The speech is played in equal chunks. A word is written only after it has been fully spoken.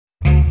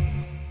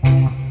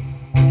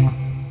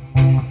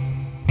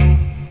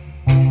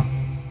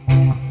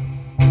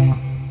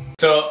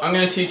So I'm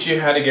going to teach you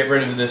how to get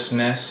rid of this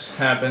mess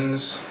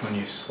happens when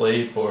you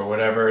sleep or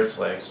whatever. It's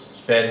like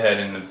bedhead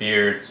in the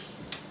beard,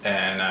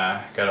 and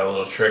got a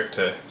little trick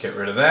to get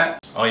rid of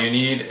that. All you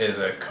need is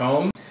a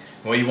comb.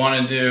 What you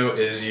want to do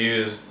is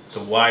use the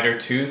wider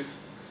tooth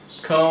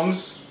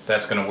combs.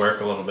 That's going to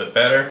work a little bit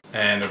better,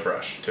 and a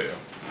brush too.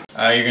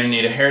 You're going to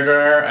need a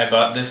hairdryer. I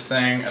bought this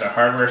thing at a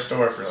hardware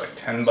store for like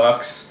 10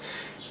 bucks.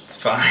 It's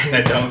fine,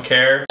 I don't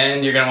care.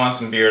 And you're going to want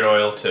some beard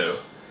oil too.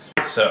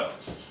 So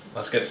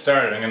let's get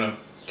started. I'm going to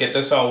get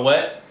this all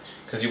wet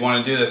because you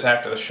want to do this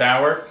after the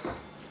shower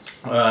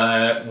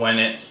when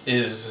it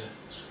is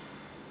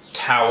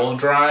towel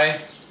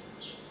dry.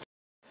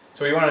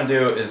 So what you want to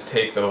do is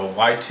take the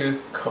wide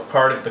tooth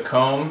part of the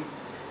comb,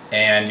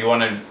 and you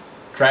want to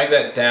drag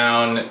that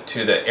down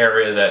to the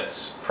area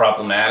that's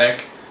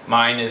problematic.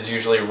 Mine is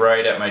usually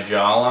right at my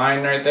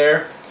jawline right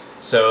there.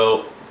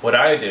 So what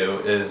I do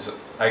is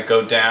I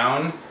go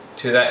down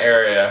to that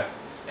area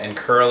and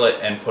curl it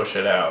and push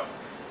it out.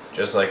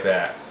 Just like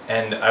that.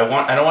 And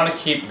I don't want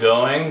to keep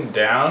going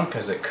down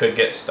because it could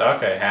get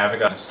stuck. I have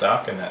gotten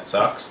stuck and that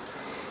sucks.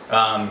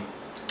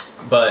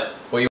 But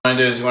what you want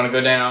to do is you want to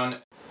go down,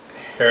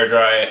 hair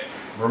dry it,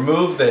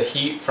 remove the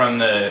heat from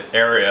the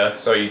area,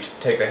 so you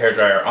take the hair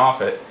dryer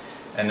off it,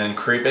 and then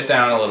creep it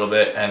down a little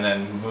bit, and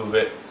then move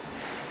it,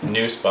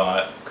 new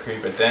spot,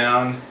 creep it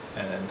down,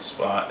 and then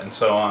spot, and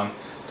so on,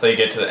 until you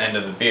get to the end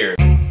of the beard.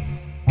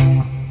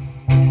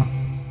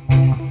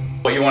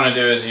 What you want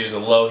to do is use a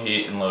low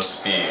heat and low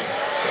speed.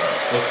 So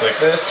it looks like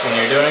this when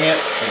you're doing it.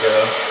 You go,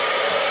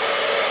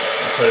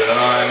 you put it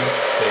on,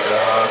 take it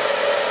off,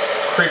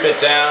 creep it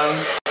down,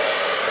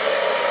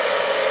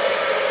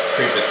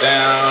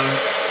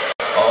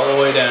 all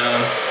the way down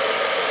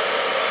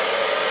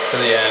to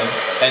the end.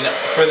 And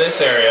for this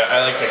area,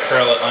 I like to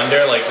curl it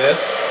under like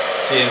this.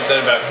 See, instead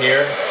of about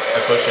here, I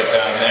push it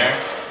down there.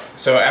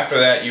 So after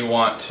that, you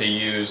want to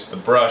use the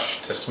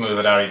brush to smooth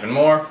it out even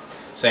more.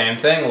 Same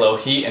thing, low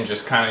heat, and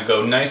just kind of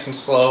go nice and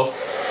slow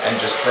and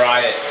just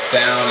dry it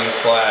down and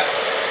flat,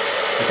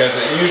 because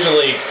it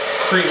usually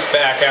creeps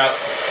back out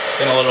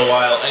in a little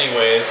while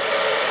anyways.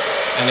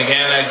 And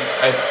again,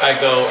 I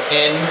go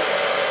in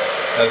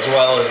as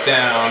well as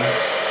down.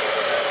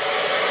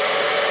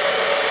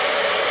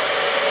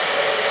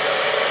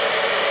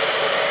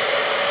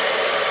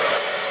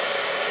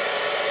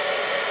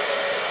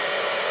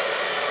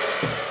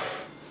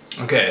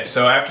 Okay,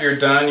 so after you're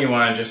done, you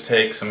want to just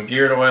take some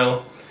beard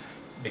oil,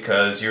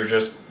 because you're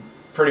just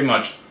pretty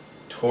much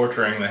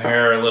torturing the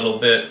hair a little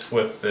bit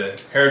with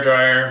the hair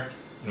dryer,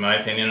 in my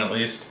opinion at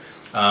least.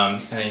 And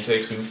then you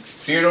take some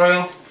beard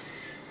oil,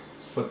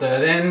 put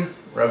that in,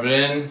 rub it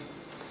in,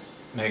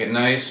 make it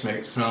nice, make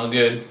it smell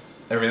good,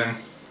 everything.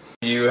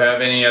 If you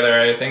have any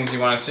other things you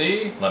want to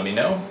see, let me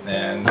know,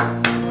 and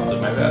I'll do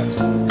my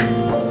best.